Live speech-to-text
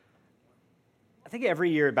think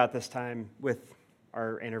every year about this time with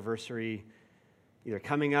our anniversary either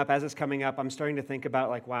coming up, as it's coming up, I'm starting to think about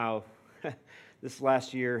like, wow, this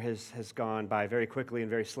last year has gone by very quickly and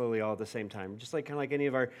very slowly all at the same time. Just like kind of like any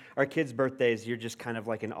of our kids' birthdays, you're just kind of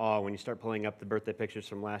like in awe when you start pulling up the birthday pictures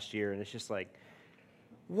from last year, and it's just like,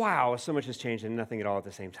 wow, so much has changed and nothing at all at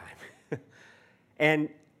the same time.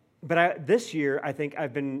 But this year, I think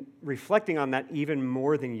I've been reflecting on that even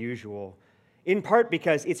more than usual, in part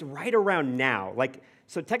because it's right around now.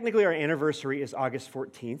 So technically our anniversary is August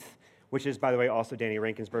 14th, which is, by the way, also Danny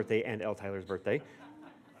Rankin's birthday and Elle Tyler's birthday.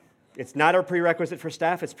 It's not a prerequisite for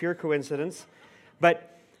staff, it's pure coincidence.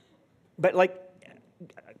 But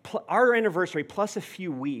our anniversary plus a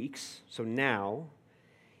few weeks, so now,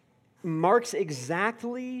 marks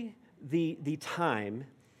exactly the time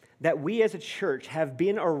that we as a church have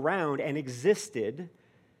been around and existed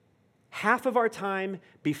half of our time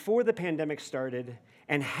before the pandemic started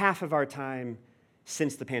and half of our time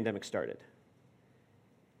since the pandemic started.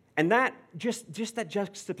 And that, just that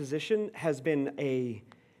juxtaposition has been a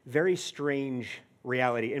very strange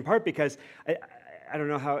reality, in part because, I don't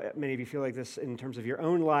know how many of you feel like this in terms of your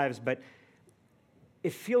own lives, but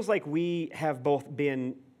it feels like we have both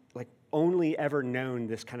been only ever known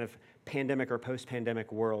this kind of pandemic or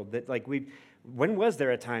post-pandemic world, that when was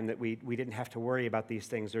there a time that we didn't have to worry about these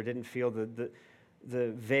things or didn't feel the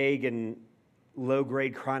vague and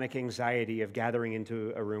low-grade chronic anxiety of gathering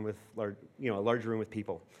into a room with a large room with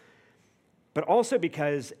people? But also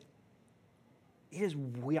because it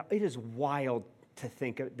is wild to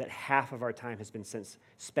think that half of our time has been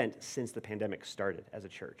spent since the pandemic started as a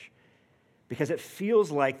church. Because it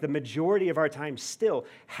feels like the majority of our time still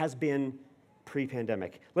has been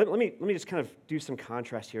pre-pandemic. Let me just kind of do some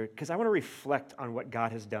contrast here, because I want to reflect on what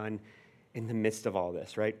God has done in the midst of all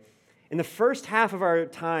this, right? In the first half of our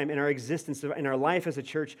time, in our existence, in our life as a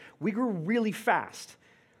church, we grew really fast.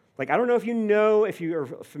 I don't know if you are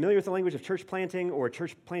familiar with the language of church planting,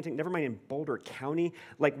 never mind in Boulder County.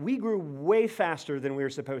 We grew way faster than we were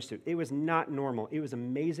supposed to. It was not normal. It was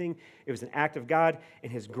amazing. It was an act of God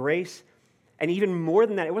and His grace. And even more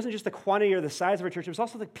than that, it wasn't just the quantity or the size of our church, it was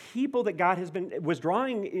also the people that God was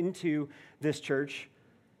drawing into this church.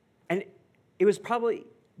 And it was probably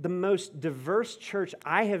the most diverse church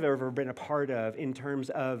I have ever been a part of in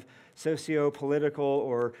terms of socio-political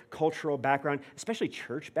or cultural background, especially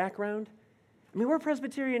church background. I mean, we're a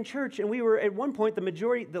Presbyterian church, and we were, at one point,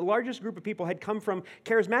 the largest group of people had come from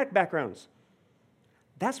charismatic backgrounds.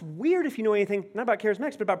 That's weird if you know anything, not about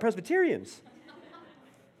charismatics, but about Presbyterians.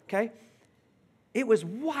 Okay? It was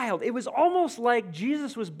wild. It was almost like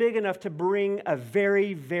Jesus was big enough to bring a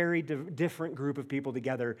very, very different group of people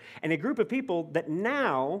together. And a group of people that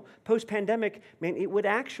now, post-pandemic, man, it would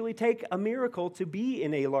actually take a miracle to be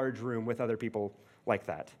in a large room with other people like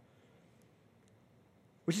that.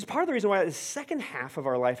 Which is part of the reason why the second half of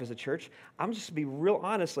our life as a church, I'm just to be real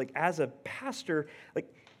honest, as a pastor,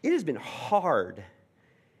 it has been hard.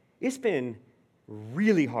 It's been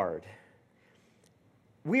really hard.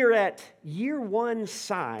 We are at year one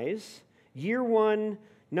size, year one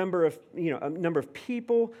number of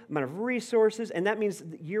people, amount of resources, and that means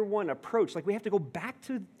year one approach. We have to go back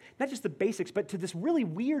to not just the basics, but to this really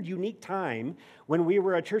weird, unique time when we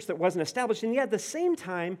were a church that wasn't established. And yet at the same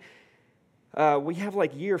time, we have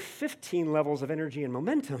year 15 levels of energy and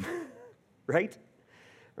momentum, right?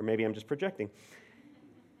 Or maybe I'm just projecting.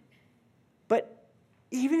 But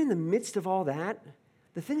even in the midst of all that,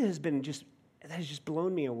 the thing that has just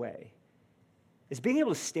blown me away is being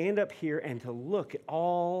able to stand up here and to look at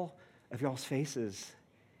all of y'all's faces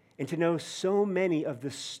and to know so many of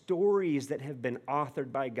the stories that have been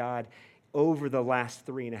authored by God over the last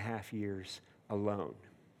 3.5 years alone.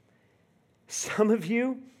 Several of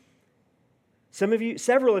you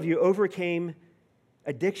overcame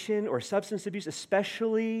addiction or substance abuse,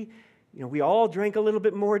 especially, we all drank a little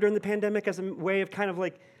bit more during the pandemic as a way of kind of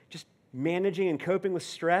just managing and coping with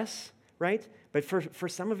stress. Right? But for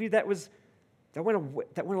some of you, that went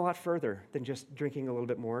a lot further than just drinking a little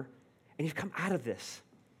bit more. And you've come out of this.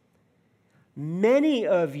 Many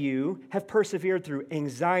of you have persevered through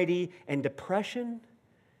anxiety and depression.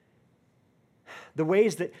 The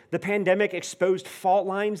ways that the pandemic exposed fault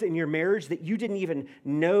lines in your marriage that you didn't even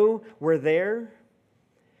know were there.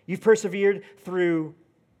 You've persevered through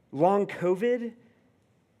long COVID,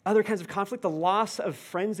 other kinds of conflict, the loss of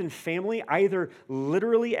friends and family, either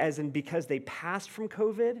literally as in because they passed from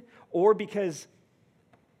COVID, or because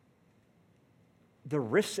the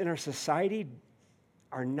rifts in our society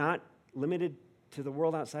are not limited to the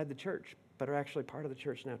world outside the church, but are actually part of the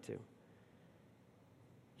church now too.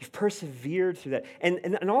 You've persevered through that.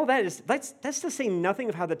 And all that is, that's to say nothing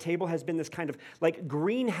of how the table has been this kind of like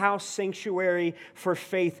greenhouse sanctuary for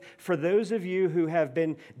faith for those of you who have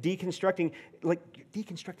been deconstructing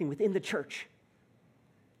within the church.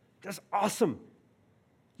 That's awesome.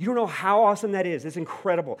 You don't know how awesome that is. It's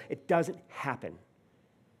incredible. It doesn't happen.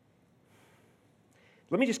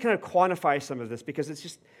 Let me just kind of quantify some of this because it's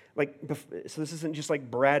just like, so this isn't just like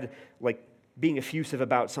Brad, like, being effusive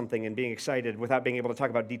about something and being excited without being able to talk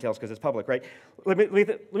about details because it's public, right? Let me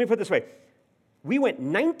put it this way. We went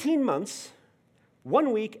 19 months,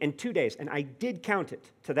 1 week, and 2 days, and I did count it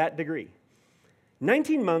to that degree.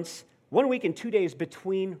 19 months, 1 week, and 2 days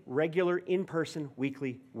between regular in-person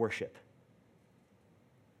weekly worship.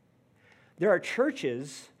 There are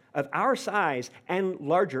churches of our size and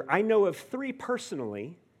larger, I know of 3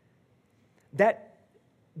 personally, that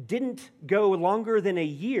didn't go longer than a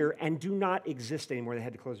year and do not exist anymore. They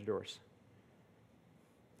had to close their doors.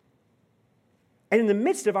 And in the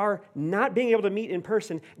midst of our not being able to meet in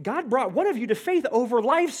person, God brought one of you to faith over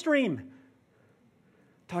live stream.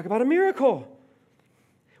 Talk about a miracle.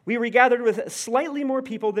 We regathered with slightly more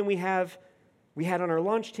people than we had on our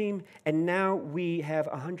launch team, and now we have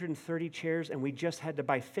 130 chairs, and we just had to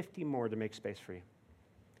buy 50 more to make space for you.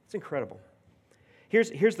 It's incredible.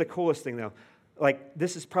 Here's the coolest thing, though. Like,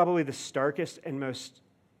 this is probably the starkest and most,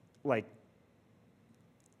 like,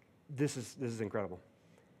 this is incredible,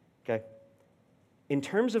 okay? In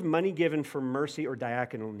terms of money given for mercy or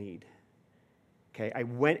diaconal need, okay, I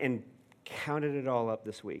went and counted it all up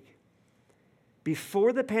this week.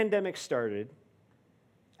 Before the pandemic started,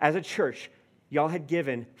 as a church, y'all had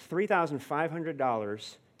given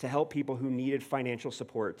 $3,500 to help people who needed financial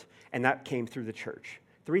support, and that came through the church.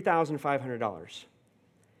 $3,500.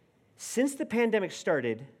 Since the pandemic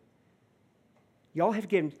started, y'all have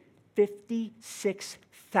given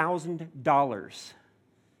 $56,000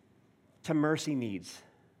 to mercy needs.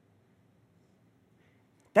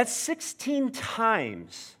 That's 16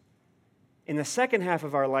 times in the second half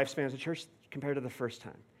of our lifespan as a church compared to the first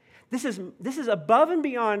time. This is above and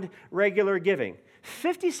beyond regular giving.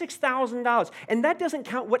 $56,000. And that doesn't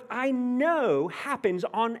count what I know happens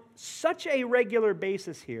on such a regular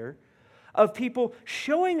basis here of people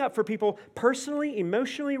showing up for people personally,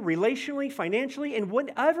 emotionally, relationally, financially, in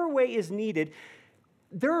whatever way is needed.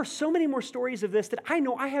 There are so many more stories of this that I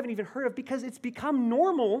know I haven't even heard of because it's become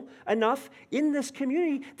normal enough in this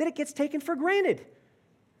community that it gets taken for granted.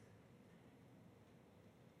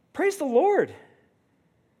 Praise the Lord.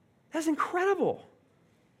 That's incredible.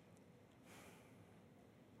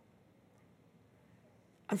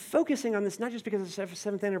 I'm focusing on this not just because it's the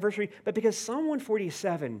 7th anniversary, but because Psalm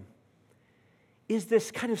 147 is this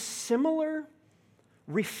kind of similar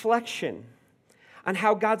reflection on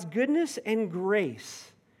how God's goodness and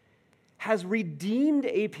grace has redeemed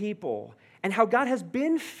a people and how God has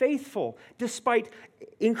been faithful despite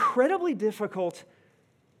incredibly difficult,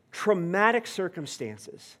 traumatic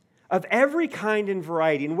circumstances of every kind and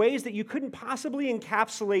variety in ways that you couldn't possibly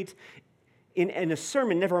encapsulate in a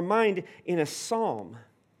sermon, never mind in a psalm.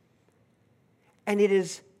 And it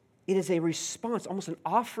is a response, almost an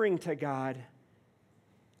offering to God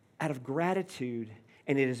out of gratitude,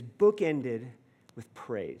 and it is bookended with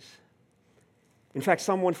praise. In fact,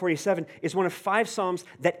 Psalm 147 is one of 5 psalms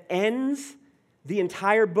that ends the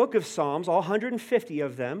entire book of Psalms, all 150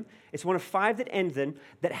 of them. It's one of 5 that end them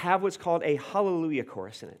that have what's called a hallelujah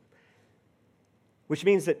chorus in it. Which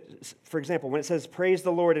means that, for example, when it says praise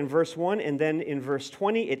the Lord in verse 1 and then in verse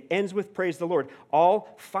 20, it ends with praise the Lord.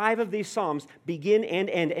 All 5 of these psalms begin and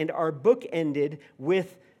end and are bookended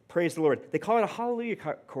with praise the Lord. They call it a hallelujah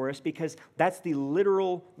chorus because that's the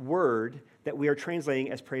literal word that we are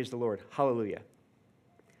translating as praise the Lord. Hallelujah.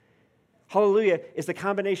 Hallelujah is the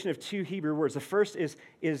combination of 2 Hebrew words. The first is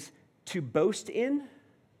to boast in,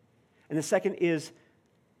 and the second is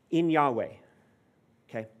in Yahweh.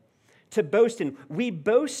 Okay? To boast in. We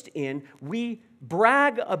boast in, we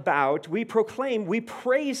brag about, we proclaim, we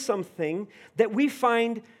praise something that we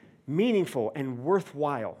find meaningful and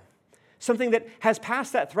worthwhile. Something that has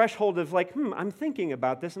passed that threshold of like, I'm thinking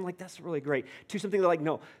about this, and like, that's really great, to something that like,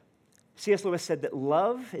 no. C.S. Lewis said that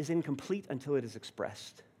love is incomplete until it is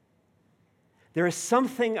expressed. There is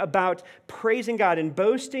something about praising God and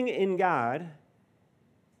boasting in God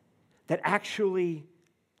that actually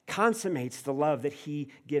consummates the love that he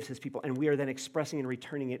gives his people, and we are then expressing and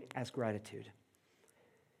returning it as gratitude.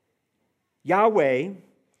 Yahweh,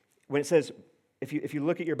 when it says, if you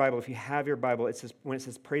look at your Bible, if you have your Bible, it says when it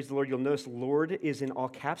says praise the Lord, you'll notice Lord is in all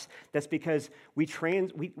caps. That's because we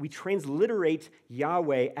transliterate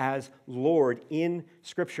Yahweh as Lord in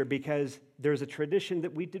Scripture because there's a tradition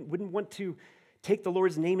that we wouldn't want to take the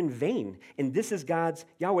Lord's name in vain. And this is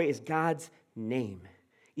Yahweh is God's name.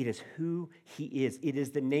 It is who he is. It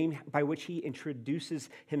is the name by which he introduces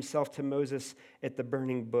himself to Moses at the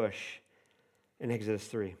burning bush in Exodus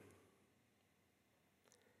 3.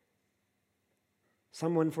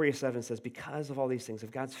 Psalm 147 says, because of all these things,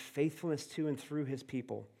 of God's faithfulness to and through his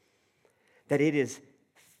people, that it is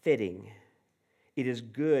fitting, it is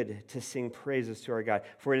good to sing praises to our God,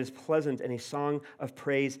 for it is pleasant and a song of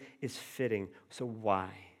praise is fitting. So why?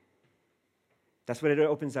 That's what it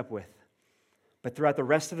opens up with. But throughout the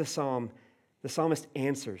rest of the psalm, the psalmist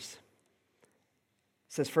answers.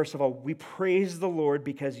 It says, first of all, we praise the Lord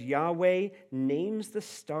because Yahweh names the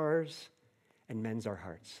stars and mends our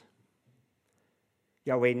hearts.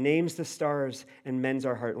 Yahweh names the stars and mends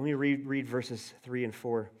our heart. Let me read verses 3 and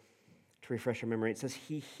 4 to refresh our memory. It says,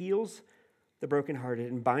 he heals the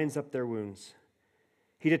brokenhearted and binds up their wounds.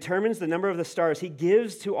 He determines the number of the stars. He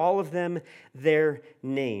gives to all of them their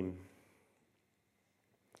name.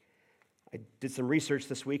 I did some research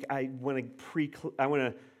this week. I want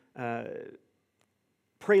to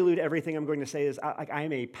prelude everything I'm going to say. I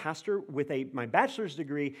am a pastor with my bachelor's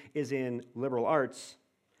degree is in liberal arts.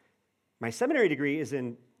 My seminary degree is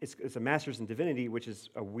it's a master's in divinity, which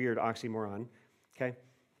is a weird oxymoron. Okay,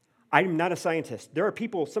 I'm not a scientist. There are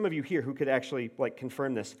people, some of you here, who could actually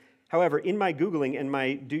confirm this. However, in my Googling and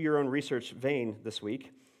my do your own research vein this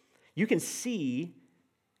week, you can see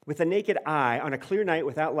with the naked eye on a clear night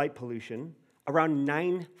without light pollution around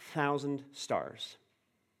 9,000 stars.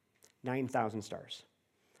 9,000 stars.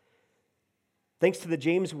 Thanks to the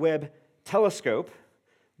James Webb Telescope,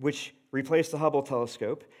 which replaced the Hubble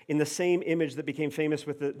telescope, in the same image that became famous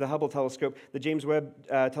with the Hubble telescope, the James Webb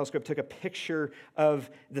telescope took a picture of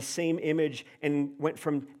the same image and went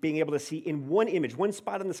from being able to see in one image, one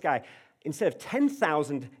spot in the sky, instead of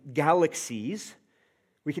 10,000 galaxies,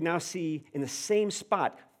 we can now see in the same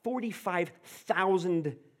spot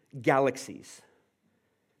 45,000 galaxies.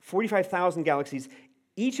 45,000 galaxies,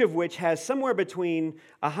 each of which has somewhere between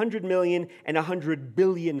 100 million and 100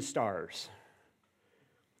 billion stars.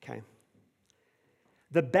 Okay.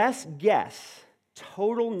 The best guess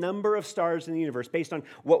total number of stars in the universe based on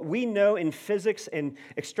what we know in physics and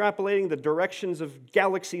extrapolating the directions of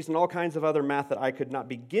galaxies and all kinds of other math that I could not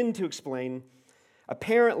begin to explain,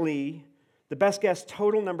 apparently the best guess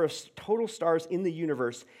total number of total stars in the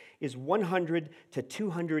universe is 100 to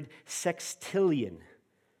 200 sextillion.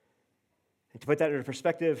 And to put that into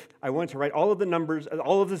perspective, I want to write all of the numbers,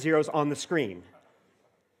 all of the zeros on the screen.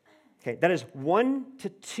 Okay, that is 1 to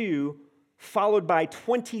 2 followed by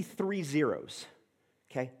 23 zeros.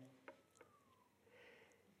 Okay?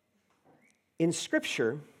 In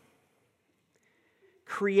Scripture,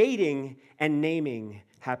 creating and naming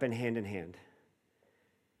happen hand in hand.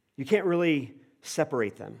 You can't really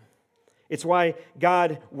separate them. It's why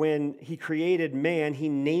God, when he created man, he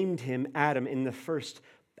named him Adam in the first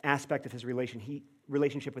aspect of his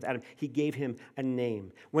relationship with Adam. He gave him a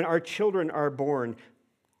name. When our children are born,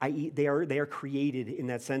 i.e., they are created in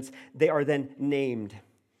that sense, they are then named.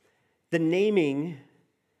 The naming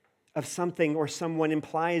of something or someone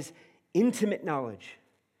implies intimate knowledge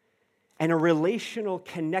and a relational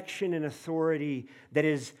connection and authority that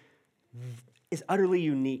is utterly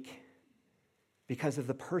unique because of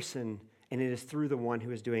the person, and it is through the one who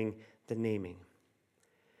is doing the naming.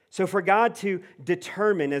 So for God to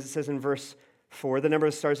determine, as it says in verse 4, the number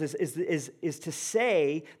of stars is to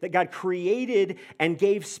say that God created and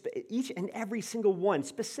gave each and every single one,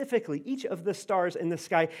 specifically each of the stars in the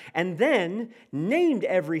sky, and then named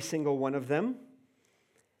every single one of them.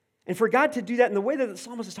 And for God to do that in the way that the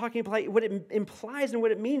psalmist is talking about, what it implies and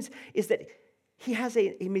what it means is that he has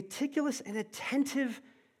a meticulous and attentive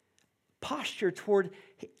posture toward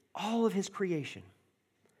all of his creation.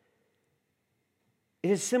 It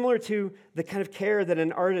is similar to the kind of care that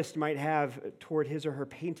an artist might have toward his or her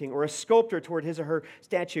painting, or a sculptor toward his or her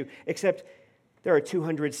statue, except there are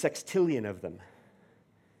 200 sextillion of them.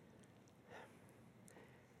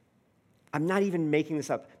 I'm not even making this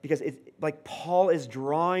up, because Paul is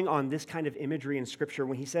drawing on this kind of imagery in Scripture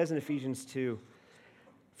when he says in Ephesians 2,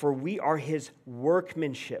 "For we are his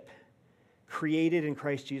workmanship, created in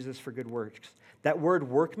Christ Jesus for good works." That word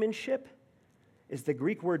workmanship is the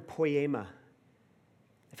Greek word poema.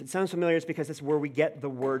 If it sounds familiar, it's because it's where we get the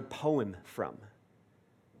word poem from.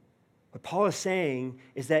 What Paul is saying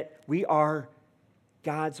is that we are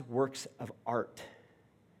God's works of art,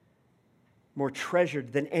 more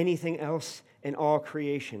treasured than anything else in all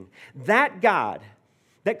creation. That God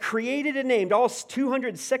that created and named all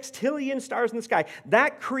 200 sextillion stars in the sky,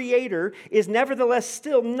 that creator is nevertheless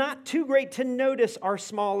still not too great to notice our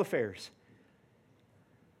small affairs.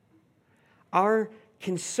 Our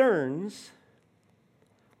concerns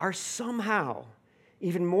are somehow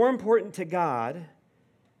even more important to God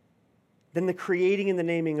than the creating and the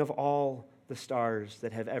naming of all the stars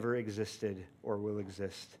that have ever existed or will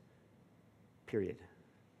exist. Period.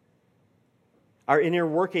 Our inner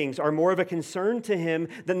workings are more of a concern to him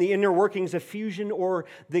than the inner workings of fusion or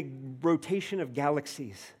the rotation of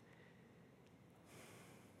galaxies.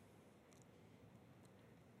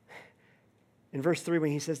 In verse 3,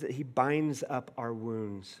 when he says that he binds up our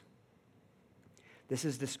wounds, this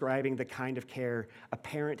is describing the kind of care a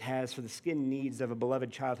parent has for the skin needs of a beloved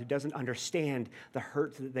child who doesn't understand the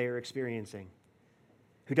hurt that they are experiencing,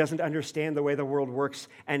 who doesn't understand the way the world works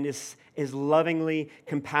and is lovingly,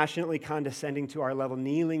 compassionately condescending to our level,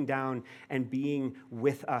 kneeling down and being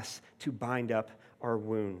with us to bind up our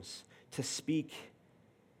wounds, to speak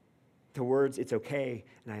the words, "It's okay,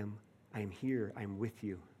 and I am here, I am with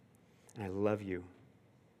you, and I love you."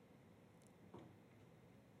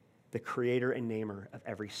 The creator and namer of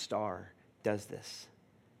every star does this.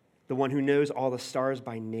 The one who knows all the stars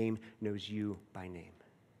by name knows you by name.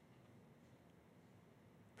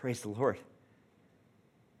 Praise the Lord.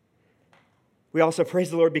 We also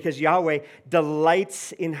praise the Lord because Yahweh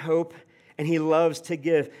delights in hope and he loves to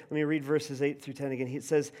give. Let me read verses 8 through 10 again. It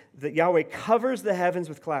says that Yahweh covers the heavens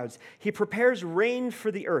with clouds. He prepares rain for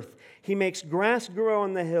the earth. He makes grass grow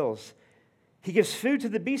on the hills. He gives food to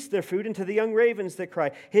the beasts their food, and to the young ravens that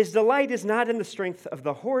cry. His delight is not in the strength of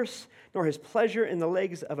the horse, nor his pleasure in the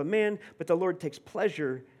legs of a man, but the Lord takes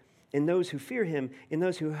pleasure in those who fear him, in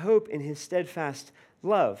those who hope in his steadfast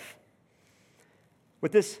love.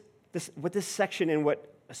 What this section and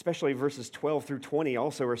what especially verses 12 through 20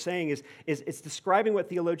 also are saying is it's describing what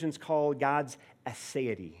theologians call God's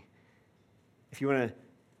aseity. If you want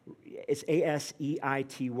to, it's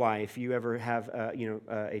A-S-E-I-T-Y, if you ever have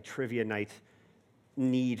a trivia night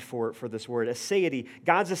need for this word. Aseity.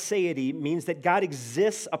 God's aseity means that God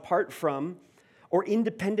exists apart from or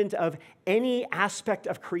independent of any aspect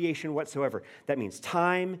of creation whatsoever. That means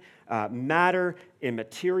time, matter,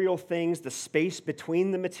 immaterial things, the space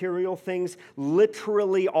between the material things,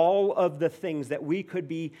 literally all of the things that we could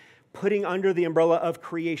be putting under the umbrella of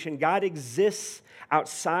creation. God exists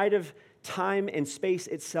outside of time and space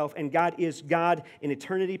itself, and God is God in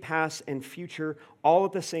eternity, past and future, all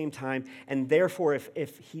at the same time. And therefore,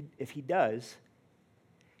 if he does,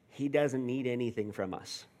 he doesn't need anything from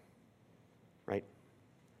us, right?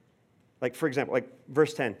 Like, for example, like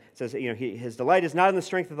verse 10 says, his delight is not in the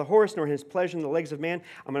strength of the horse, nor his pleasure in the legs of man.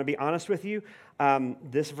 I'm going to be honest with you.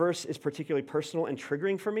 This verse is particularly personal and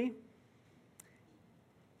triggering for me. And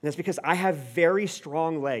that's because I have very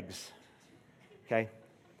strong legs, okay?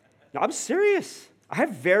 No, I'm serious. I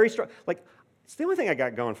have very strong, it's the only thing I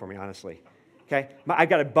got going for me, honestly. Okay? I've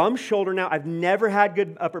got a bum shoulder now. I've never had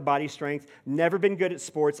good upper body strength, never been good at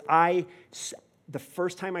sports. The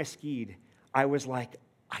first time I skied, I was like,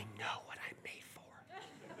 I know what I'm made for.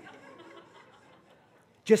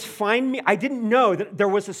 Just find me. I didn't know that there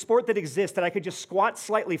was a sport that exists that I could just squat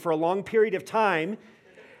slightly for a long period of time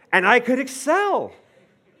and I could excel.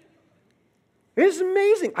 It's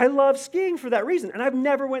amazing. I love skiing for that reason. And I've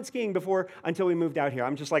never went skiing before until we moved out here.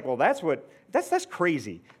 I'm just like, well, that's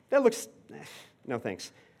crazy. That looks, no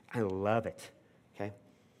thanks. I love it, okay?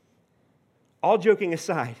 All joking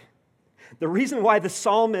aside, the reason why the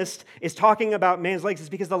psalmist is talking about man's legs is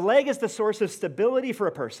because the leg is the source of stability for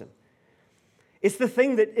a person. It's the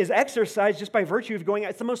thing that is exercised just by virtue of going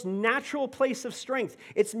out. It's the most natural place of strength.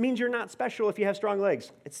 It means you're not special if you have strong legs.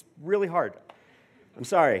 It's really hard. I'm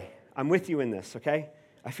sorry. I'm with you in this, okay?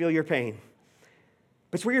 I feel your pain.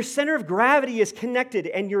 But it's where your center of gravity is connected,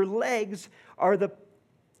 and your legs are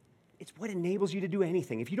it's what enables you to do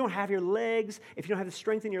anything. If you don't have your legs, if you don't have the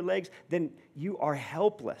strength in your legs, then you are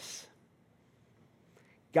helpless.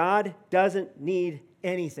 God doesn't need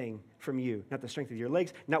anything from you. Not the strength of your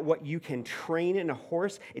legs, not what you can train in a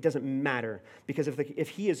horse. It doesn't matter. Because if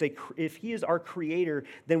he is our creator,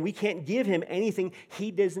 then we can't give him anything he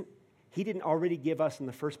didn't already give us in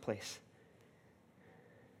the first place.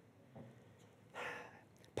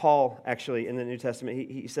 Paul, actually, in the New Testament,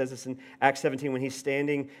 he says this in Acts 17 when he's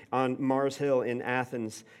standing on Mars Hill in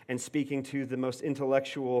Athens and speaking to the most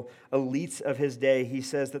intellectual elites of his day. He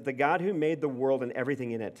says that the God who made the world and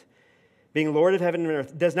everything in it, being Lord of heaven and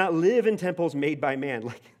earth, does not live in temples made by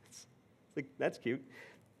man. That's cute.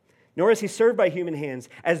 Nor is he served by human hands,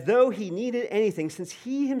 as though he needed anything, since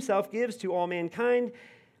he himself gives to all mankind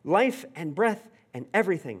life and breath and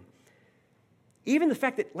everything. Even the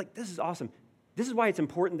fact that, this is awesome. This is why it's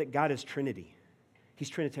important that God is Trinity. He's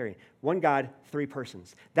Trinitarian. One God, three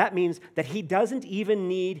persons. That means that he doesn't even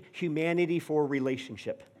need humanity for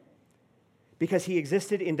relationship. because he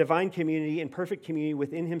existed in divine community and perfect community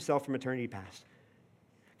within himself from eternity past.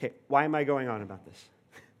 Okay, why am I going on about this?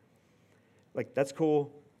 Like, that's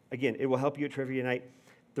cool. Again, it will help you at trivia night.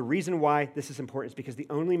 The reason why this is important is because the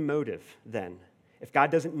only motive then, if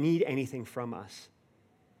God doesn't need anything from us,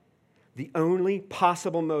 the only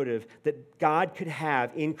possible motive that God could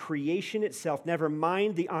have in creation itself, never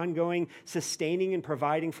mind the ongoing sustaining and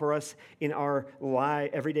providing for us in our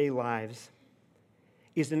everyday lives,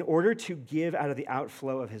 is in order to give out of the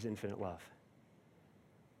outflow of his infinite love.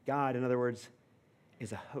 God, in other words,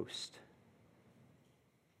 is a host.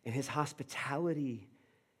 And his hospitality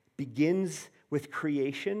begins with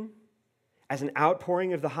creation as an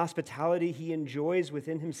outpouring of the hospitality he enjoys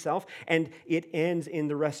within himself, and it ends in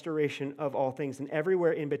the restoration of all things. And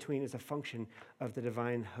everywhere in between is a function of the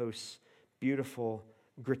divine host's beautiful,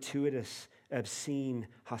 gratuitous, obscene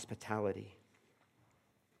hospitality.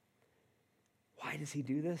 Why does he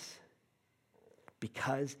do this?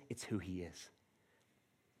 Because it's who he is.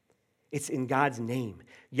 It's in God's name.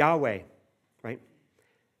 Yahweh, right?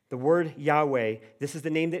 The word Yahweh, this is the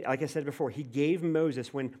name that, like I said before, he gave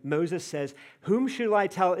Moses when Moses says, "Whom should I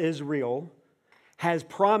tell Israel has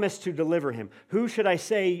promised to deliver him? Who should I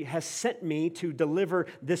say has sent me to deliver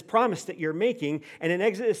this promise that you're making?" And in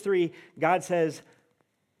Exodus 3, God says,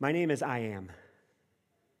 "My name is I am.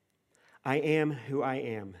 I am who I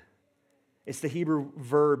am." It's the Hebrew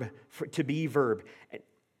verb, to be verb.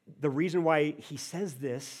 The reason why he says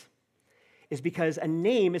this is because a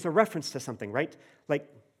name is a reference to something, right? Like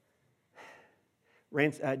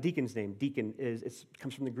Deacon's name, deacon,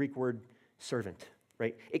 comes from the Greek word servant,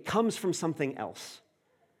 right? It comes from something else.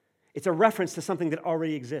 It's a reference to something that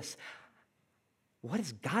already exists. What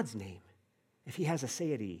is God's name if he has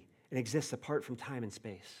aseity and exists apart from time and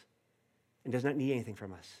space and does not need anything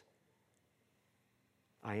from us?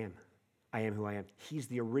 I am. I am who I am. He's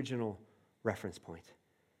the original reference point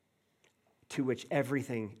to which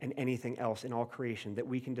everything and anything else in all creation that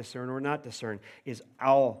we can discern or not discern is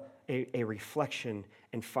all a reflection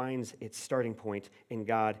and finds its starting point in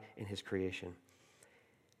God and his creation.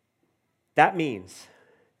 That means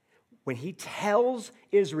when he tells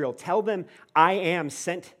Israel, tell them, "I am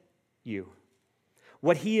sent you,"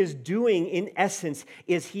 what he is doing in essence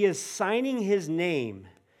is he is signing his name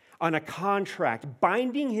on a contract,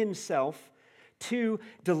 binding himself to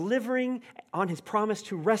delivering on his promise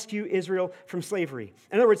to rescue Israel from slavery.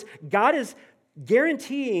 In other words, God is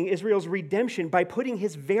guaranteeing Israel's redemption by putting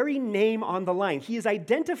his very name on the line. He is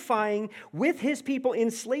identifying with his people in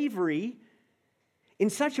slavery in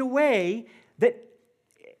such a way that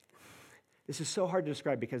this is so hard to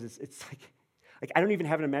describe because it's like I don't even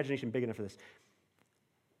have an imagination big enough for this.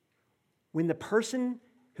 When the person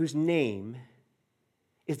whose name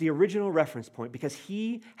is the original reference point because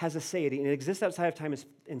he has aseity and it exists outside of time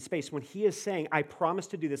and space. When he is saying, "I promise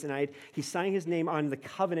to do this," and he's signing his name on the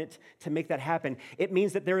covenant to make that happen, it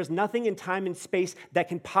means that there is nothing in time and space that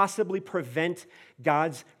can possibly prevent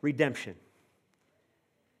God's redemption.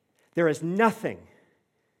 There is nothing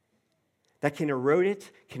that can erode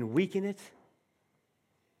it, can weaken it.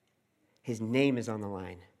 His name is on the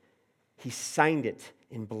line. He signed it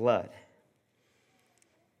in blood.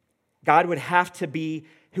 God would have to be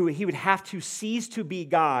who he would have to cease to be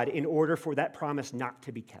God in order for that promise not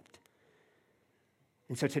to be kept.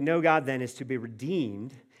 And so to know God then is to be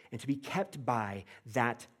redeemed and to be kept by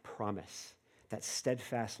that promise, that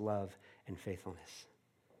steadfast love and faithfulness.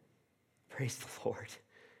 Praise the Lord.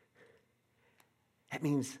 That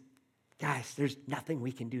means, guys, there's nothing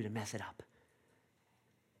we can do to mess it up.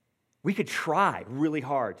 We could try really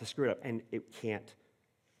hard to screw it up, and we can't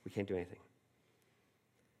do anything.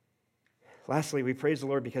 Lastly, we praise the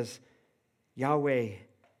Lord because Yahweh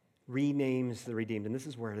renames the redeemed. And this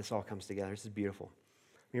is where this all comes together. This is beautiful.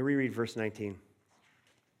 Let me reread verse 19. It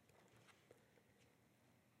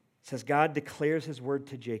says, God declares his word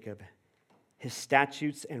to Jacob, his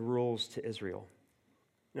statutes and rules to Israel.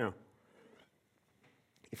 Now,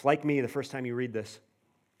 if like me, the first time you read this,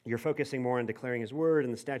 you're focusing more on declaring his word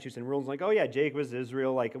and the statutes and rules, like, oh yeah, Jacob was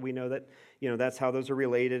Israel, like we know that, that's how those are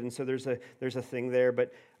related, and so there's a thing there,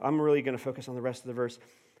 but I'm really going to focus on the rest of the verse.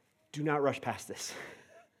 Do not rush past this.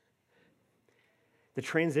 The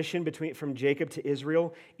transition from Jacob to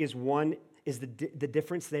Israel is the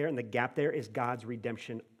difference there, and the gap there is God's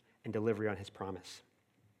redemption and delivery on his promise.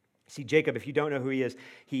 See, Jacob, if you don't know who he is,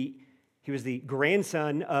 he was the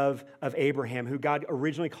grandson of Abraham, who God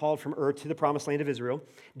originally called from Ur to the promised land of Israel.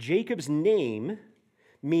 Jacob's name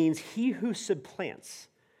means he who supplants,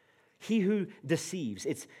 he who deceives.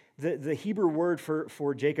 It's the Hebrew word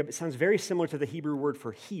for Jacob. It sounds very similar to the Hebrew word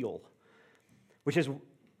for heel, which is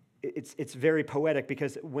it's very poetic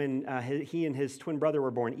because when he and his twin brother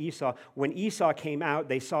were born, Esau, when Esau came out,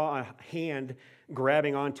 they saw a hand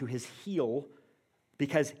grabbing onto his heel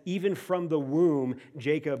because even from the womb,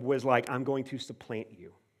 Jacob was like, I'm going to supplant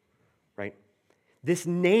you, right? This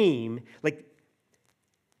name, like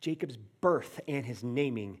Jacob's birth and his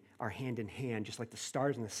naming are hand in hand, just like the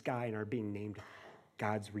stars in the sky and are being named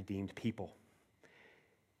God's redeemed people.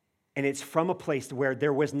 And it's from a place where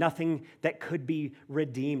there was nothing that could be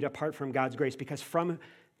redeemed apart from God's grace, because from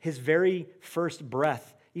his very first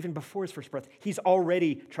breath, even before his first breath, he's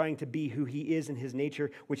already trying to be who he is in his nature,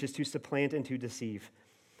 which is to supplant and to deceive.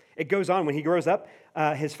 It goes on, when he grows up,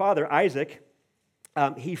 his father, Isaac,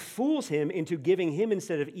 he fools him into giving him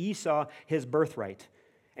instead of Esau his birthright.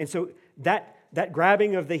 And so that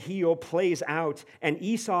grabbing of the heel plays out, and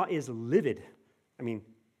Esau is livid. I mean,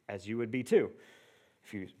 as you would be too,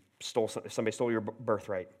 if somebody stole your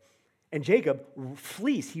birthright. And Jacob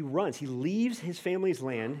flees, he runs, he leaves his family's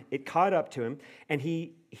land, it caught up to him, and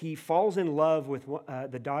he falls in love with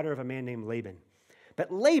the daughter of a man named Laban.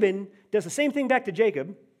 But Laban does the same thing back to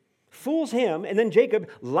Jacob, fools him, and then Jacob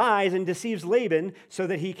lies and deceives Laban so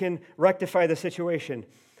that he can rectify the situation.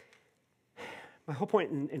 My whole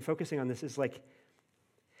point in focusing on this is like,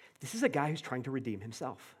 this is a guy who's trying to redeem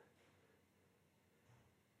himself.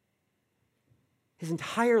 His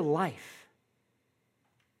entire life,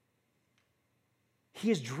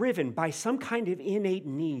 he is driven by some kind of innate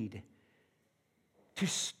need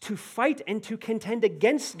to fight and to contend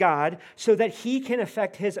against God so that he can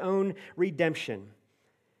effect his own redemption.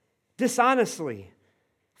 Dishonestly,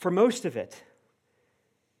 for most of it.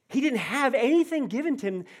 He didn't have anything given to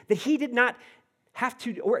him that he did not have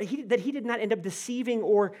to, that he did not end up deceiving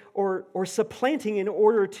or supplanting in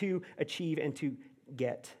order to achieve and to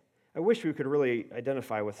get. I wish we could really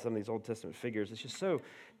identify with some of these Old Testament figures. It's just so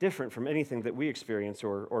different from anything that we experience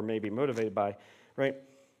or may be motivated by, right?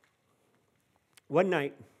 One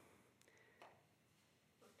night,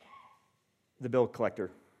 the bill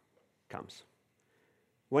collector comes.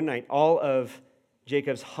 One night, all of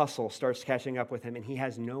Jacob's hustle starts catching up with him, and he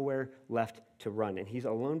has nowhere left to run. And he's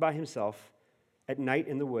alone by himself at night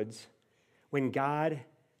in the woods when God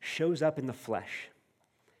shows up in the flesh.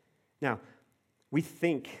 Now, we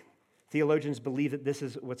think, theologians believe that this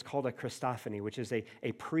is what's called a Christophany, which is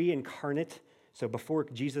a pre-incarnate. So before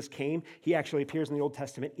Jesus came, he actually appears in the Old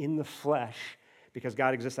Testament in the flesh because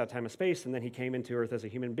God exists out of time and space, and then he came into earth as a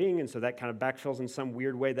human being, and so that kind of backfills in some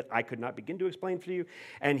weird way that I could not begin to explain for you.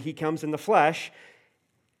 And he comes in the flesh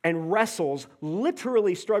and wrestles,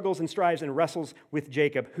 literally struggles and strives and wrestles with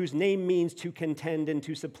Jacob, whose name means to contend and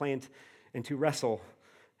to supplant and to wrestle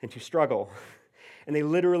and to struggle. And they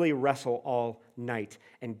literally wrestle all night.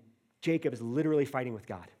 And Jacob is literally fighting with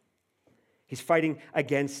God. He's fighting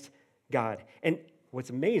against God. And what's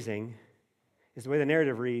amazing is the way the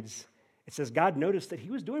narrative reads. It says God noticed that he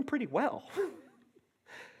was doing pretty well.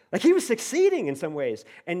 Like he was succeeding in some ways.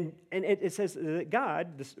 And it says that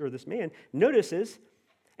God, this man, notices,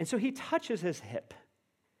 and so he touches his hip.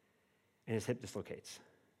 And his hip dislocates.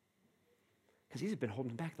 Because he's been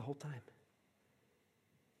holding him back the whole time.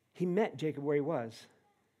 He met Jacob where he was,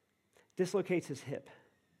 dislocates his hip,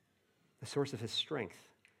 the source of his strength,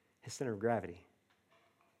 his center of gravity.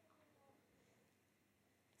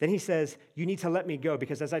 Then he says, you need to let me go,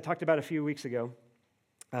 because as I talked about a few weeks ago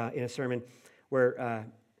in a sermon where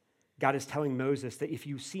God is telling Moses that if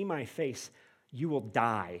you see my face, you will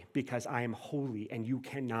die because I am holy and you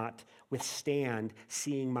cannot withstand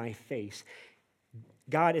seeing my face.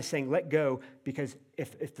 God is saying, let go, because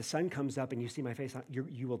if the sun comes up and you see my face,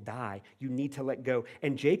 you will die. You need to let go.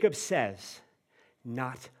 And Jacob says,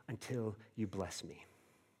 not until you bless me.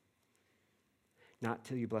 Not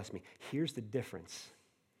till you bless me. Here's the difference.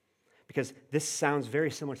 Because this sounds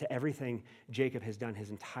very similar to everything Jacob has done his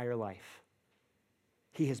entire life.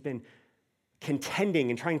 He has been contending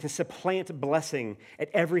and trying to supplant blessing at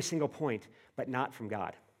every single point, but not from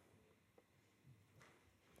God.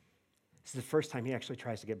 This is the first time he actually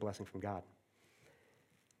tries to get blessing from God.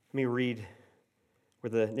 Let me read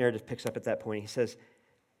where the narrative picks up at that point. It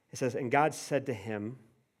says, and God said to him,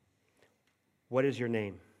 what is your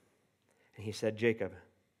name? And he said, Jacob.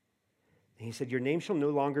 And he said, your name shall no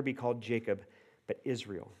longer be called Jacob, but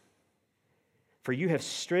Israel. For you have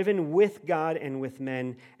striven with God and with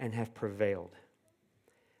men and have prevailed.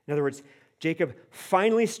 In other words, Jacob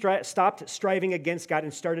finally stopped striving against God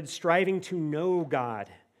and started striving to know God.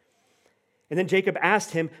 And then Jacob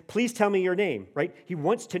asked him, please tell me your name, right? He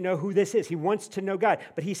wants to know who this is. He wants to know God.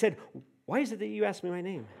 But he said, why is it that you ask me my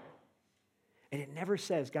name? And it never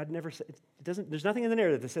says, God never says, there's nothing in the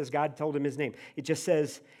narrative that says God told him his name. It just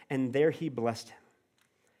says, and there he blessed him.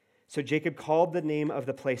 So Jacob called the name of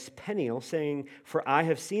the place Peniel, saying, "For I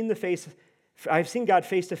have seen God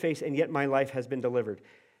face to face, and yet my life has been delivered."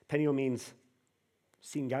 Peniel means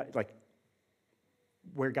seeing God, like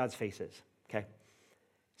where God's face is, okay?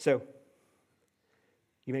 So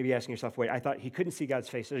you may be asking yourself, wait, I thought he couldn't see God's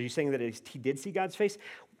face. Are you saying that he did see God's face?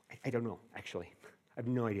 I don't know, actually. I have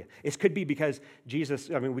no idea. It could be because Jesus,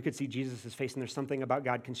 we could see Jesus' face, and there's something about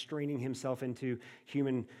God constraining himself into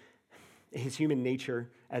his human nature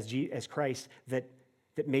as Christ that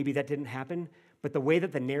maybe that didn't happen. But the way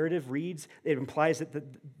that the narrative reads, it implies that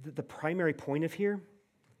the primary point of here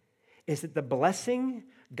is that the blessing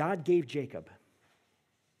God gave Jacob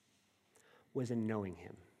was in knowing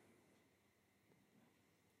him.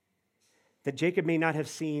 That Jacob may not have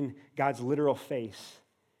seen God's literal face,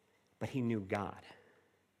 but he knew God.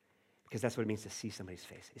 Because that's what it means to see somebody's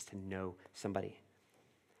face, is to know somebody.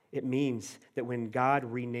 It means that when God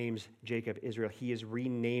renames Jacob Israel, he is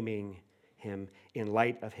renaming him in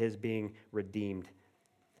light of his being redeemed.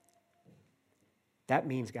 That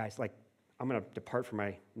means, guys, I'm going to depart from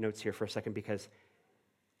my notes here for a second because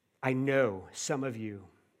I know some of you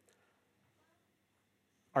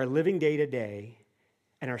are living day to day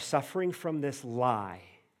and are suffering from this lie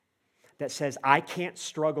that says, I can't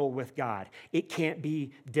struggle with God. It can't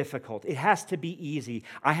be difficult. It has to be easy.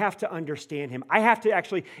 I have to understand him. I have to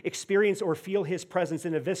actually experience or feel his presence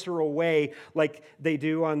in a visceral way like they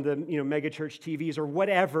do on the megachurch TVs or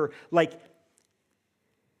whatever. Like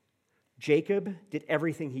Jacob did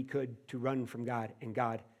everything he could to run from God, and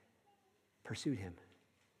God pursued him.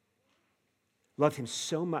 Loved him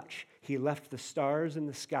so much, he left the stars in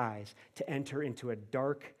the skies to enter into a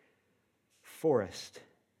dark forest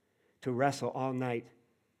to wrestle all night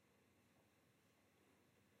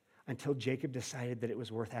until Jacob decided that it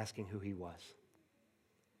was worth asking who he was.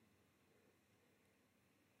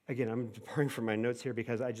 Again, I'm departing from my notes here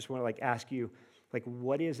because I just want to ask you,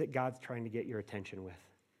 what is it God's trying to get your attention with?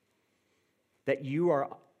 That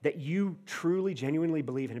you truly, genuinely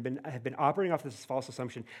believe and have been operating off this false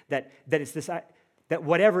assumption that it's this, that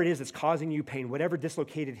whatever it is that's causing you pain, whatever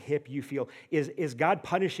dislocated hip you feel, is God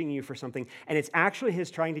punishing you for something, and it's actually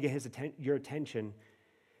his trying to get your attention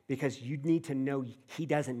because you need to know he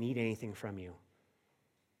doesn't need anything from you.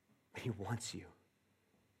 He wants you.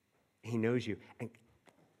 He knows you. And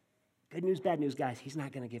good news, bad news, guys, he's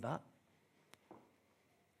not going to give up.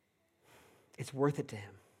 It's worth it to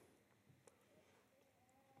him.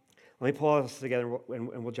 Let me pull all this together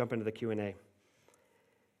and we'll jump into the Q&A.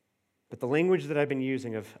 But the language that I've been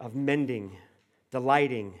using of mending,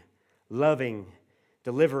 delighting, loving,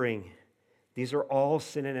 delivering, these are all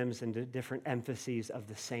synonyms and different emphases of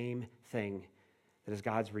the same thing that is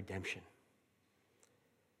God's redemption.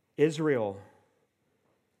 Israel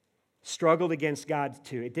struggled against God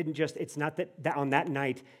too. It's not that on that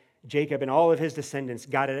night, Jacob and all of his descendants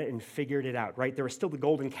got it and figured it out, right? There was still the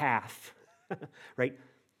golden calf, right?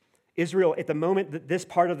 Israel, at the moment that this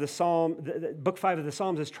part of the Psalm, book 5 of the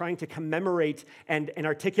Psalms is trying to commemorate and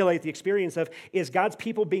articulate the experience of, is God's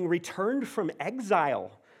people being returned from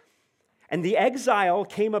exile. And the exile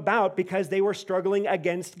came about because they were struggling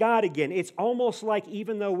against God again. It's almost like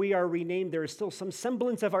even though we are renamed, there is still some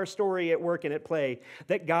semblance of our story at work and at play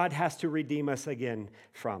that God has to redeem us again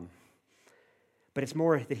from. But it's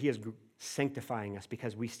more that he is sanctifying us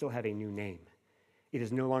because we still have a new name. It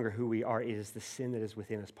is no longer who we are. It is the sin that is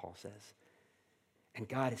within us, Paul says. And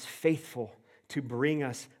God is faithful to bring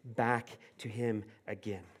us back to him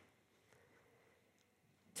again.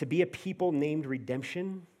 To be a people named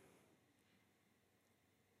redemption,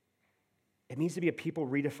 it means to be a people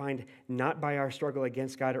redefined not by our struggle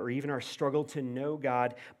against God or even our struggle to know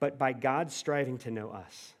God, but by God striving to know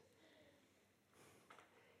us.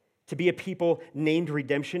 To be a people named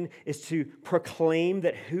redemption is to proclaim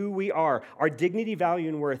that who we are, our dignity, value,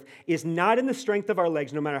 and worth, is not in the strength of our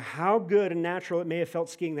legs, no matter how good and natural it may have felt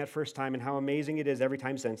skiing that first time and how amazing it is every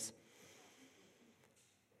time since.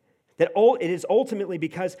 That it is ultimately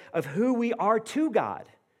because of who we are to God.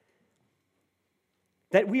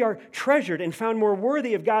 That we are treasured and found more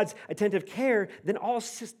worthy of God's attentive care than all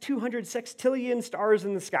 200 sextillion stars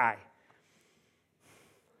in the sky.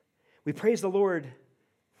 We praise the Lord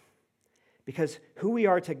because who we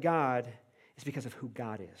are to God is because of who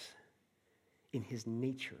God is in his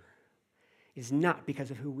nature. It is not because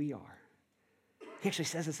of who we are. He actually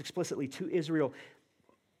says this explicitly to Israel.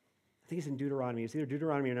 I think it's in Deuteronomy. It's either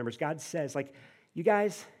Deuteronomy or Numbers. God says, you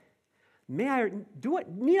guys, need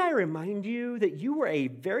I remind you that you were a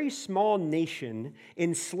very small nation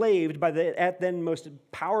enslaved by the at then most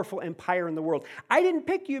powerful empire in the world. I didn't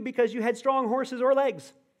pick you because you had strong horses or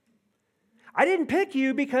legs. I didn't pick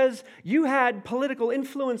you because you had political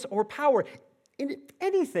influence or power. If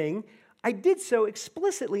anything, I did so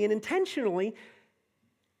explicitly and intentionally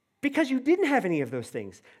because you didn't have any of those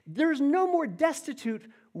things. There's no more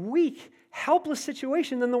destitute, weak, helpless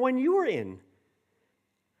situation than the one you were in.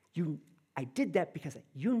 I did that because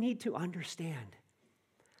you need to understand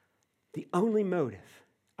the only motive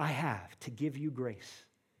I have to give you grace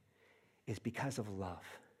is because of love.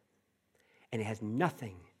 And it has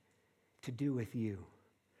nothing to do with you,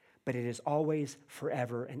 but it is always,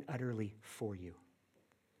 forever, and utterly for you.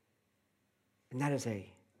 And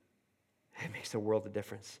it makes a world of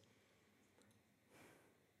difference.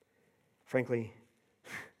 Frankly,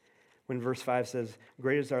 when verse 5 says,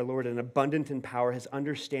 great is our Lord and abundant in power, his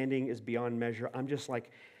understanding is beyond measure, I'm just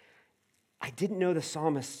like, I didn't know the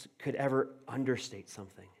psalmist could ever understate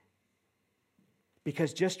something.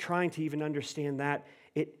 Because just trying to even understand that,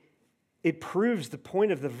 it proves the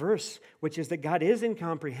point of the verse, which is that God is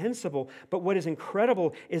incomprehensible, but what is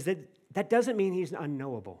incredible is that doesn't mean he's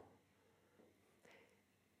unknowable.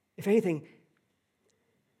 If anything,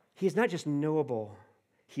 he is not just knowable,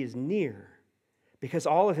 he is near, because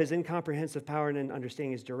all of his incomprehensive power and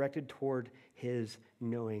understanding is directed toward his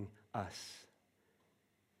knowing us.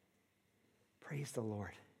 Praise the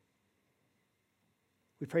Lord.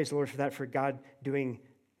 We praise the Lord for that, for God doing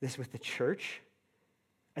this with the church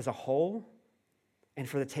as a whole and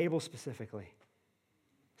for the table specifically.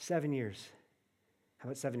 7 years. How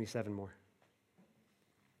about 77 more?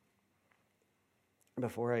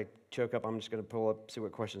 Before I choke up, I'm just going to pull up, see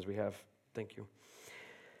what questions we have. Thank you.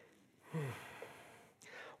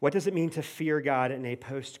 What does it mean to fear God in a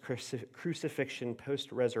post-crucifixion,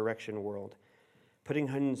 post-resurrection world? Putting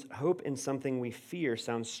hope in something we fear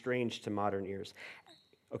sounds strange to modern ears.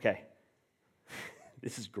 Okay,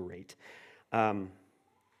 this is great.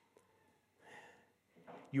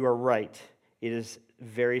 You are right. It is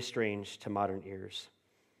very strange to modern ears.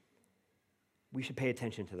 We should pay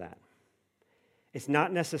attention to that. It's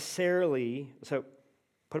not necessarily, so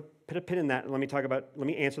put a pin in that and let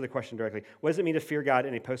me answer the question directly. What does it mean to fear God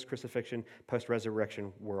in a post-crucifixion,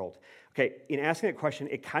 post-resurrection world? Okay, in asking that question,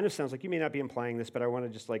 it kind of sounds like, you may not be implying this, but I want to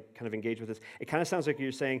just kind of engage with this. It kind of sounds like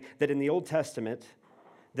you're saying that in the Old Testament,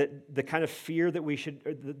 that the kind of fear that we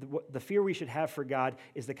should, the fear we should have for God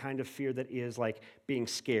is the kind of fear that is like being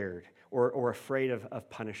scared or afraid of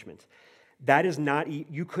punishment. That is not,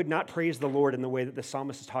 you could not praise the Lord in the way that the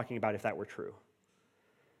psalmist is talking about if that were true.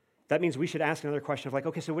 That means we should ask another question of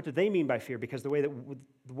okay, so what do they mean by fear? Because the way that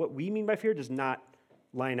what we mean by fear does not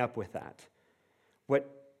line up with that. What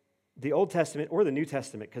the Old Testament or the New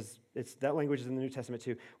Testament, because that language is in the New Testament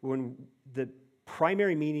too, when the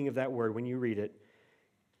primary meaning of that word, when you read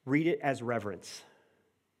it as reverence.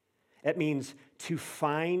 It means to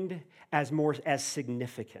find as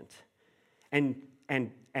significant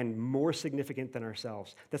and more significant than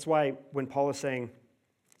ourselves. That's why when Paul is saying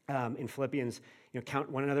in Philippians, count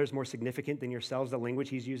one another as more significant than yourselves, the language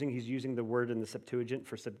he's using the word in the Septuagint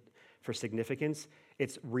for significance.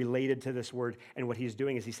 It's related to this word, and what he's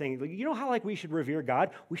doing is he's saying, how we should revere God?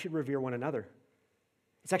 We should revere one another.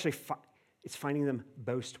 It's actually, it's finding them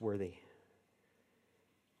boast-worthy,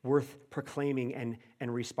 worth proclaiming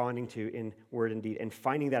and responding to in word and deed, and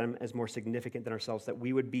finding them as more significant than ourselves, that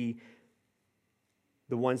we would be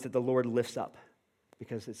the ones that the Lord lifts up,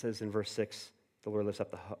 because it says in verse 6, the Lord lifts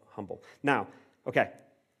up the humble. Now, okay,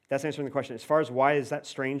 that's answering the question. As far as why is that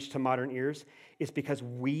strange to modern ears, it's because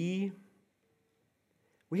we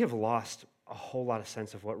have lost a whole lot of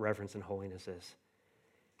sense of what reverence and holiness is.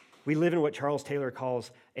 We live in what Charles Taylor calls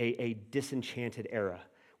a disenchanted era,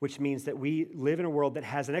 which means that we live in a world that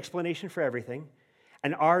has an explanation for everything,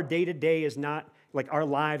 and our day-to-day is not, our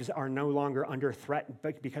lives are no longer under threat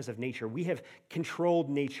because of nature. We have controlled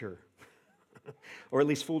nature, or at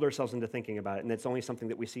least fooled ourselves into thinking about it, and it's only something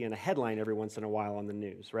that we see in a headline every once in a while on the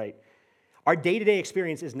news, right? Our day-to-day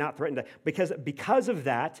experience is not threatened, because of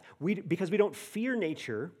that, because we don't fear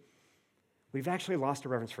nature, we've actually lost a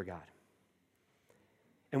reverence for God.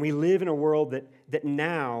 And we live in a world that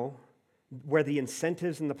now, where the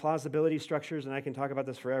incentives and the plausibility structures, and I can talk about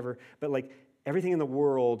this forever, but everything in the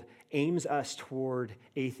world aims us toward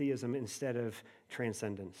atheism instead of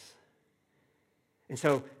transcendence. And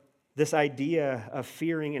so this idea of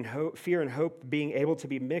fear and hope being able to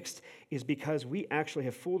be mixed is because we actually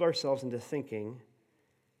have fooled ourselves into thinking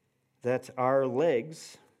that our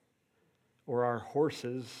legs or our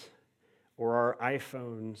horses or our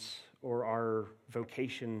iPhones or our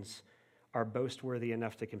vocations are boast-worthy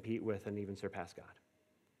enough to compete with and even surpass God.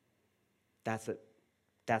 That's it.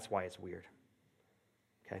 That's why it's weird.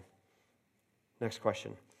 Okay? Next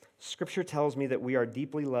question. Scripture tells me that we are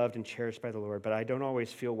deeply loved and cherished by the Lord, but I don't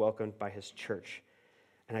always feel welcomed by his church.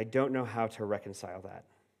 And I don't know how to reconcile that.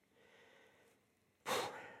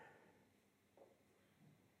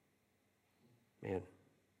 Man,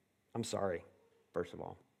 I'm sorry, first of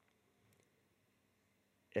all.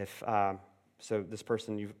 If so this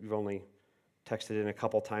person, you've only texted in a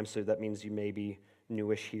couple times, so that means you may be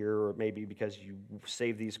newish here, or maybe because you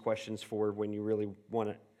save these questions for when you really want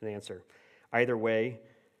an answer. Either way,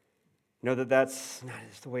 know that that's not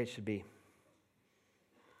just the way it should be.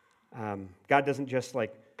 God doesn't just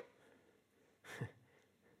like,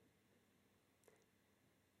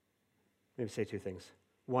 maybe say two things.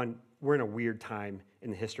 One, we're in a weird time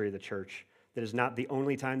in the history of the church. That is not the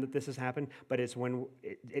only time that this has happened, but it's when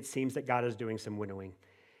it seems that God is doing some winnowing.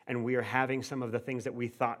 And we are having some of the things that we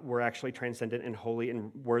thought were actually transcendent and holy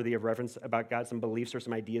and worthy of reverence about God, some beliefs or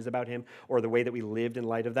some ideas about him, or the way that we lived in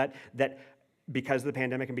light of that because of the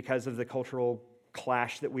pandemic and because of the cultural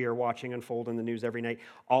clash that we are watching unfold in the news every night,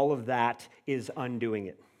 all of that is undoing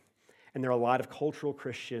it. And there are a lot of cultural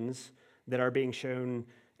Christians that are being shown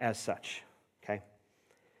as such, okay?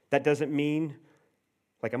 That doesn't mean,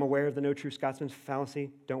 like, I'm aware of the no true Scotsman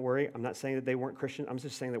fallacy. Don't worry. I'm not saying that they weren't Christian. I'm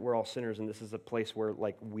just saying that we're all sinners, and this is a place where,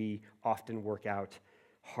 like, we often work out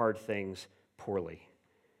hard things poorly.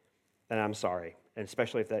 And I'm sorry, and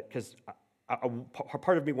especially if that, because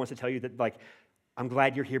part of me wants to tell you that, like, I'm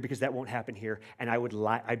glad you're here because that won't happen here, and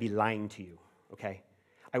I'd be lying to you, okay?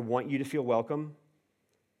 I want you to feel welcome,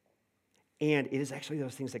 and it is actually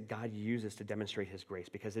those things that God uses to demonstrate his grace,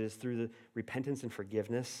 because it is through the repentance and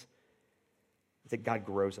forgiveness that God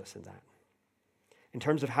grows us in that. In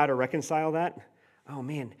terms of how to reconcile that, oh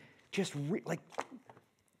man, just like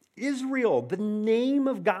Israel, the name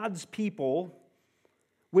of God's people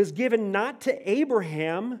was given not to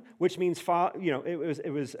Abraham, which means,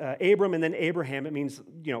 it was Abram and then Abraham. It means,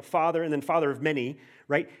 father and then father of many,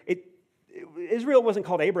 right? Israel wasn't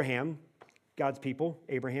called Abraham, God's people,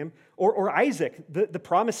 Abraham, or Isaac, the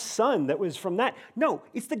promised son that was from that. No,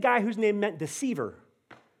 it's the guy whose name meant deceiver.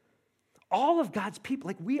 All of God's people,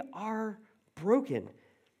 like, we are broken.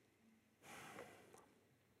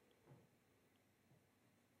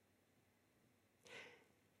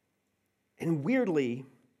 And weirdly,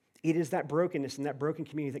 it is that brokenness and that broken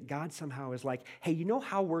community that God somehow is like, hey, you know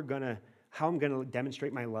how I'm gonna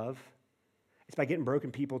demonstrate my love? It's by getting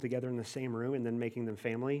broken people together in the same room and then making them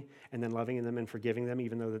family and then loving them and forgiving them,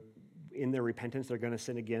 even though in their repentance they're gonna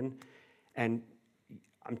sin again. And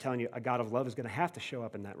I'm telling you, a God of love is gonna have to show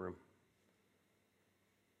up in that room.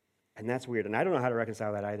 And that's weird. And I don't know how to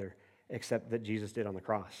reconcile that either, except that Jesus did on the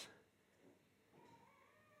cross.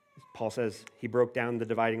 Paul says he broke down the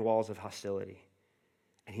dividing walls of hostility,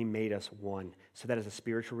 and he made us one. So that is a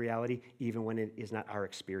spiritual reality, even when it is not our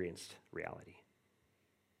experienced reality.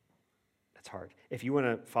 That's hard. If you want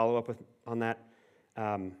to follow up on that,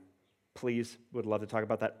 please, would love to talk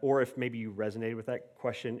about that. Or if maybe you resonated with that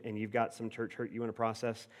question and you've got some church hurt you want to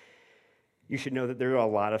process, you should know that there are a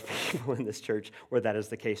lot of people in this church where that is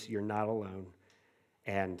the case. You're not alone,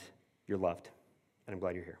 and you're loved. And I'm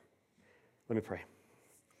glad you're here. Let me pray.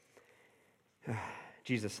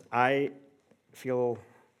 Jesus, I feel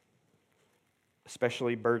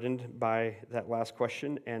especially burdened by that last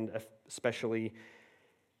question, and especially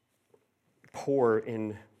poor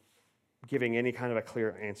in giving any kind of a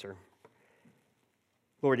clear answer.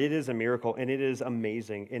 Lord, it is a miracle, and it is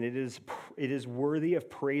amazing, and it is worthy of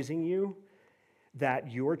praising you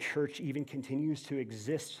that your church even continues to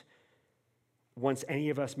exist once any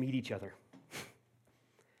of us meet each other.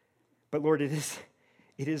 But Lord, it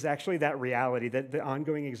is actually that reality, that the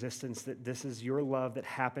ongoing existence, that this is your love that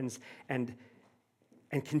happens and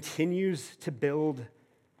continues to build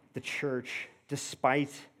the church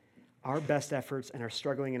despite our best efforts and our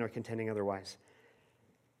struggling and our contending otherwise.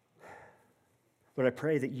 Lord, I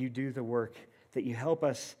pray that you do the work, that you help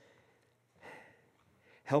us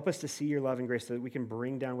to see your love and grace so that we can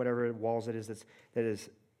bring down whatever walls it is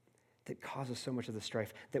that causes so much of the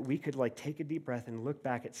strife, that we could take a deep breath and look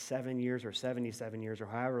back at 7 years or 77 years or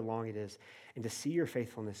however long it is, and to see your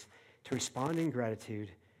faithfulness, to respond in gratitude,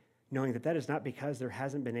 knowing that is not because there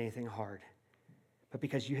hasn't been anything hard, but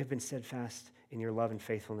because you have been steadfast in your love and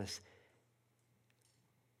faithfulness,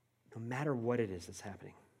 no matter what it is that's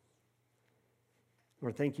happening.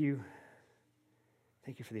 Lord, thank you.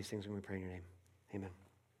 Thank you for these things when we pray in your name. Amen.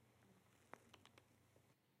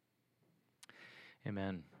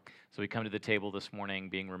 Amen. So we come to the table this morning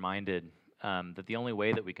being reminded that the only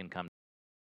way that we can come